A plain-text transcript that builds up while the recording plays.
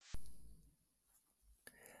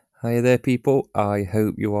Hi there, people. I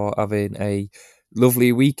hope you are having a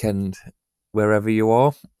lovely weekend wherever you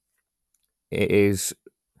are. It is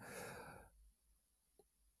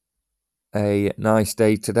a nice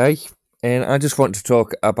day today, and I just want to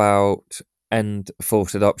talk about End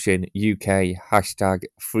Forced Adoption UK hashtag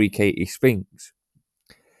Free Katie Spinks.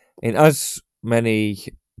 And as many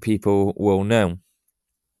people will know,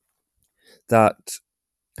 that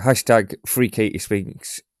hashtag Free Katie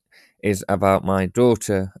Spinks is about my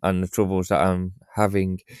daughter and the troubles that I'm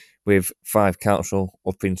having with Fife Council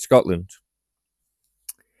up in Scotland.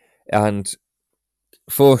 And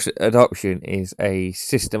forced adoption is a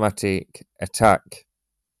systematic attack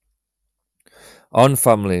on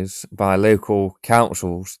families by local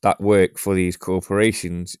councils that work for these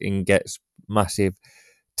corporations and gets massive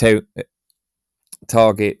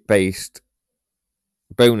target based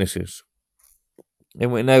bonuses.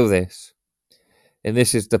 And we know this. And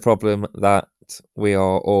this is the problem that we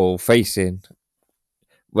are all facing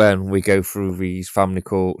when we go through these family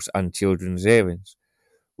courts and children's hearings.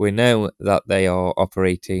 We know that they are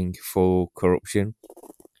operating for corruption,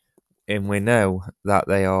 and we know that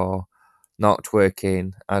they are not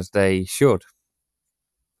working as they should.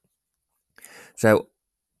 So,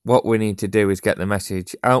 what we need to do is get the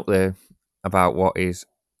message out there about what is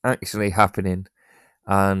actually happening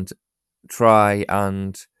and try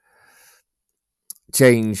and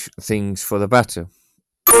change things for the better.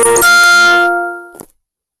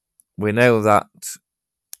 We know that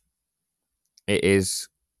it is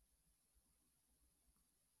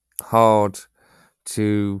hard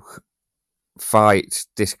to fight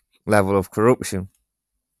this level of corruption,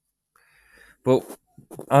 but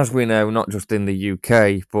as we know, not just in the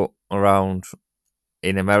UK, but around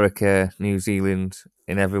in America, New Zealand,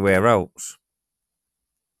 and everywhere else,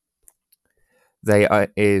 there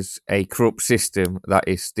is a corrupt system that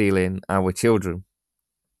is stealing our children.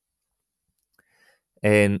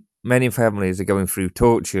 And many families are going through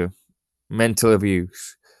torture, mental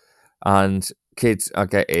abuse, and kids are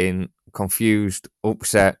getting confused,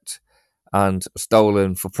 upset, and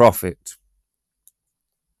stolen for profit.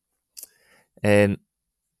 And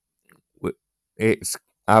it's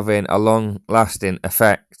having a long lasting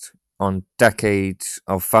effect on decades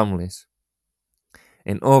of families.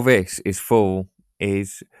 And all this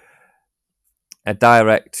is a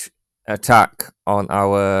direct attack on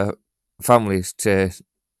our families to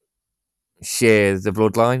share the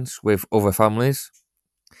bloodlines with other families,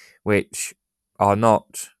 which are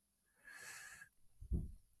not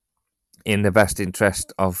in the best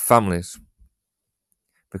interest of families,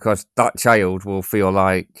 because that child will feel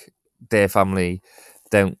like their family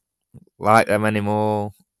don't like them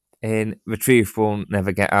anymore, and the truth will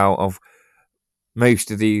never get out of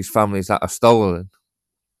most of these families that are stolen.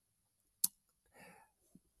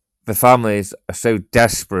 The families are so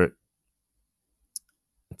desperate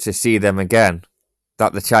to see them again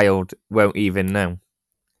that the child won't even know.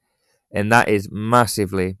 And that is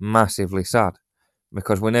massively, massively sad,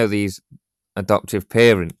 because we know these adoptive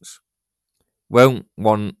parents won't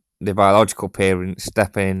want the biological parents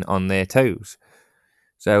stepping on their toes.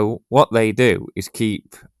 So what they do is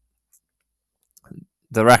keep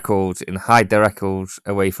the records and hide the records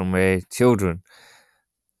away from their children.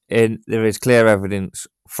 And there is clear evidence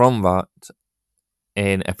from that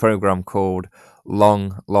in a program called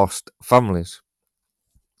Long Lost Families.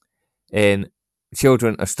 And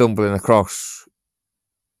children are stumbling across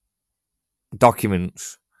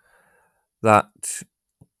documents that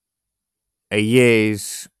are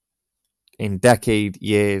years in decade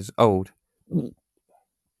years old,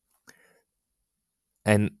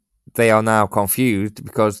 and they are now confused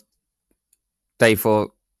because they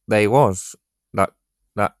thought they was that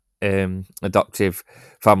adoptive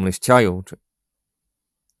family's child,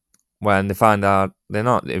 when they find out they're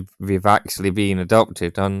not. They've actually been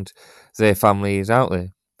adopted and their family is out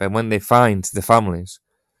there. But when they find the families,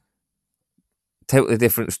 totally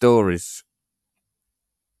different stories.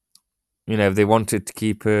 You know, they wanted to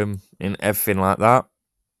keep them and everything like that.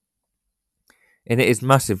 And it is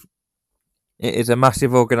massive. It is a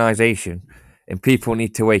massive organisation, and people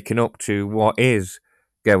need to waken up to what is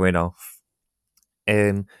going off.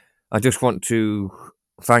 And I just want to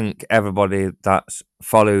thank everybody that's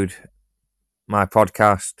followed my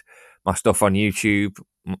podcast, my stuff on YouTube,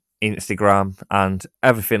 Instagram, and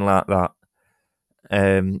everything like that.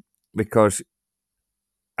 Because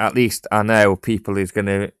at least I know people is going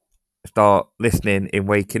to start listening and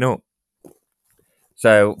waking up.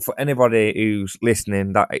 So for anybody who's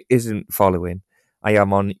listening that isn't following, I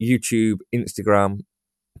am on YouTube, Instagram,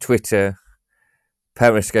 Twitter,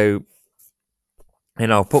 Periscope,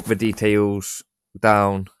 and I'll put the details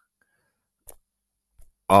down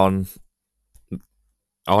on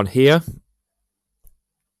here.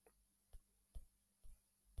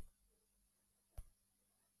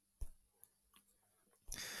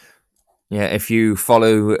 Yeah, if you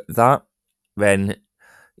follow that, then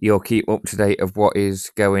you'll keep up to date of what is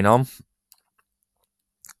going on,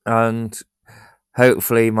 and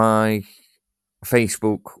hopefully my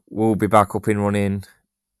Facebook will be back up and running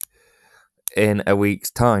in a week's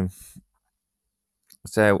time.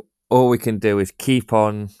 So all we can do is keep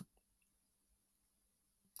on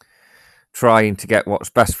trying to get what's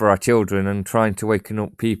best for our children and trying to waken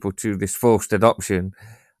up people to this forced adoption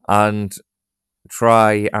and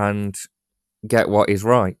try and get what is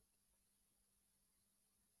right.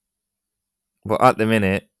 But at the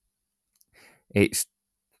minute, it's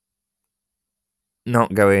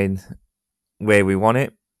not going where we want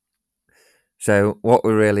it. So what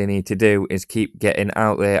we really need to do is keep getting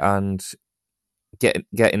out there and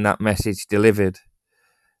getting that message delivered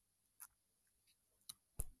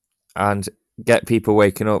and get people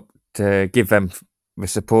waking up to give them the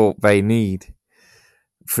support they need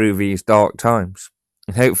through these dark times,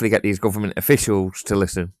 and hopefully get these government officials to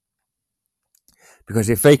listen. Because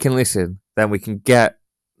if they can listen, then we can get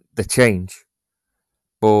the change.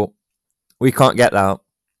 But we can't get that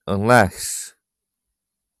unless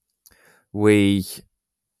we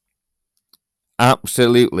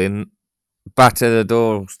absolutely batter the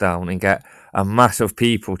doors down and get a mass of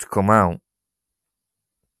people to come out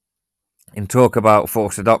and talk about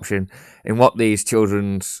forced adoption and what these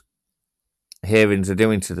children's hearings are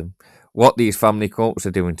doing to them, what these family courts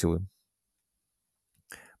are doing to them.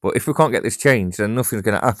 But if we can't get this changed, then nothing's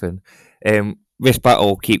going to happen. This battle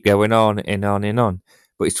will keep going on and on and on.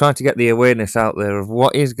 But it's trying to get the awareness out there of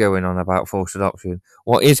what is going on about forced adoption,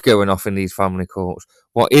 what is going off in these family courts,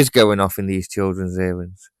 what is going off in these children's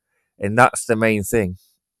hearings. And that's the main thing.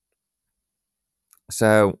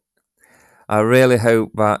 So I really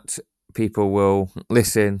hope that people will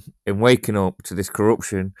listen and waken up to this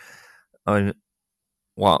corruption and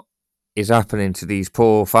what is happening to these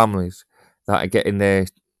poor families that are getting their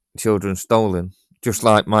children stolen, just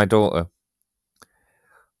like my daughter.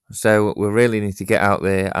 So we really need to get out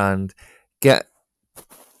there and get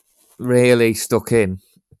really stuck in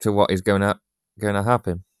to what is going to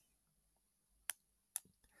happen.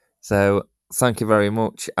 So thank you very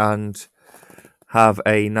much and have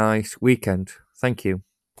a nice weekend. Thank you.